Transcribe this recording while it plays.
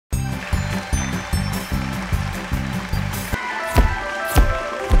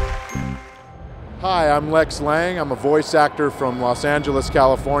Hi, I'm Lex Lang. I'm a voice actor from Los Angeles,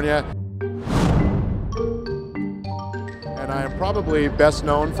 California. And I am probably best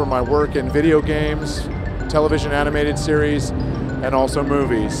known for my work in video games, television animated series, and also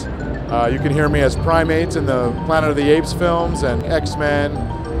movies. You can hear me as Primates in the Planet of the Apes films and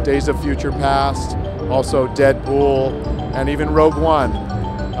X-Men, Days of Future Past, also Deadpool, and even Rogue One.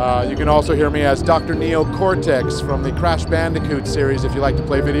 You can also hear me as Dr. Neo Cortex from the Crash Bandicoot series if you like to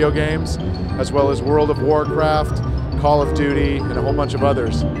play video games, as well as World of Warcraft, Call of Duty, and a whole bunch of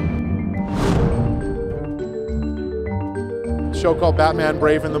others. A show called Batman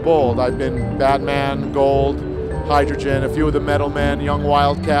Brave and the Bold. I've been Batman, Gold, Hydrogen, a few of the Metal Men, Young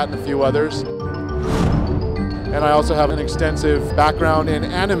Wildcat, and a few others. And I also have an extensive background in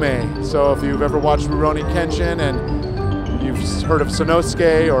anime. So if you've ever watched Rurouni Kenshin and you've heard of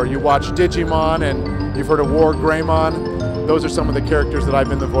Sanosuke, or you watch Digimon and you've heard of War Greymon, those are some of the characters that I've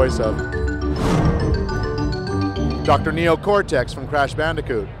been the voice of. Dr. Neo Cortex from Crash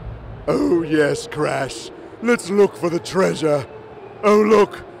Bandicoot. Oh yes, Crash. Let's look for the treasure. Oh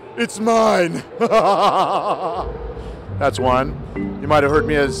look, it's mine. That's one. You might have heard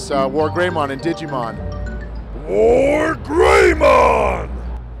me as War Greymon in Digimon. War Greymon!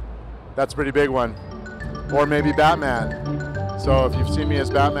 That's a pretty big one. Or maybe Batman. So if you've seen me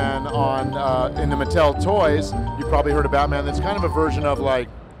as Batman in the Mattel toys, you've probably heard of Batman that's kind of a version of like,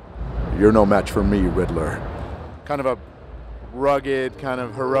 you're no match for me, Riddler. Kind of a rugged, kind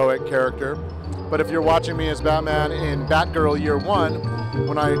of heroic character. But if you're watching me as Batman in Batgirl Year One,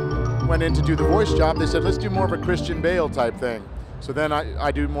 when I went in to do the voice job, they said, let's do more of a Christian Bale type thing. So then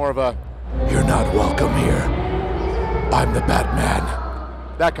I do more of a, you're not welcome here. I'm the Batman.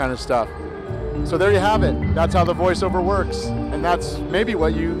 That kind of stuff. So there you have it. That's how the voiceover works. And that's maybe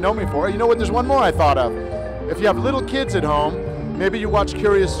what you know me for. You know what, there's one more I thought of. If you have little kids at home, maybe you watch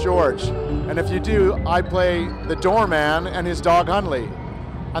Curious George. And if you do, I play the doorman and his dog Hunley.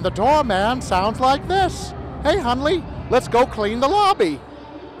 And the doorman sounds like this. Hey Hunley, let's go clean the lobby.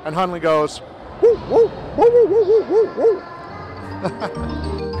 And Hunley goes, woo, woo, woo, woo, woo, woo, woo.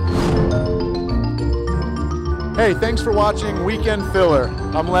 Hey, thanks for watching Weekend Filler.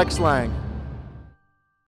 I'm Lex Lang.